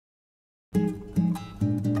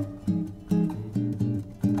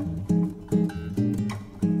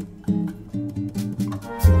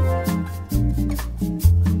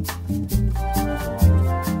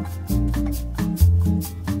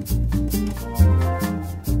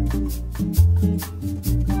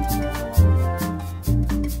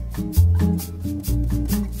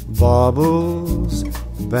Baubles,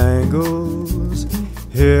 bangles,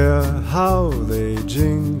 hear how they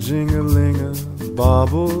jing-jing-a-ling-a.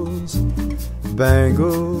 Baubles,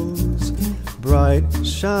 bangles, bright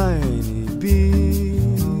shiny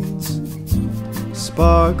beads,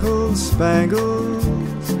 sparkle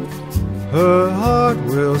spangles, her heart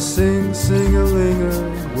will sing,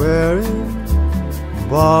 sing-a-ling-a, wearing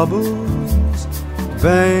baubles,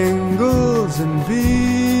 bangles and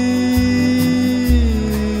beads.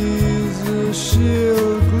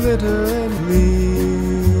 She'll glitter and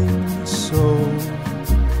gleam so,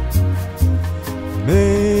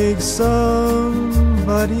 make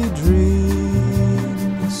somebody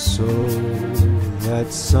dream so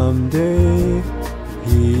that someday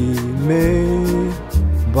he may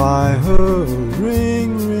buy her a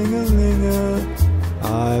ring, ring-a-ling-a.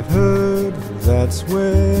 I've heard that's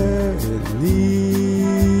where it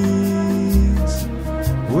leads,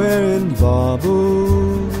 wearing baubles,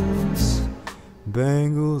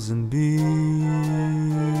 bangles and beads.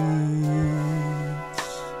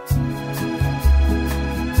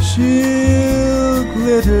 She'll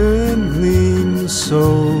glitter and gleam so,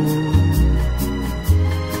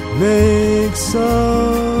 make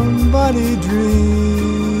somebody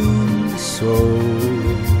dream so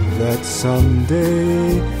that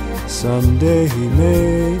someday he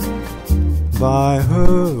may buy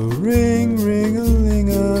her a ring,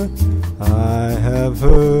 ring-a-ling-a. I have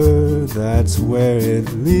heard that's where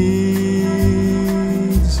it leads,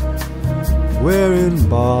 wearing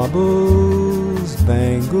baubles,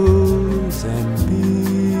 bangles and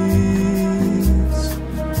beads.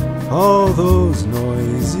 All those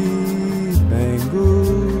noisy bangles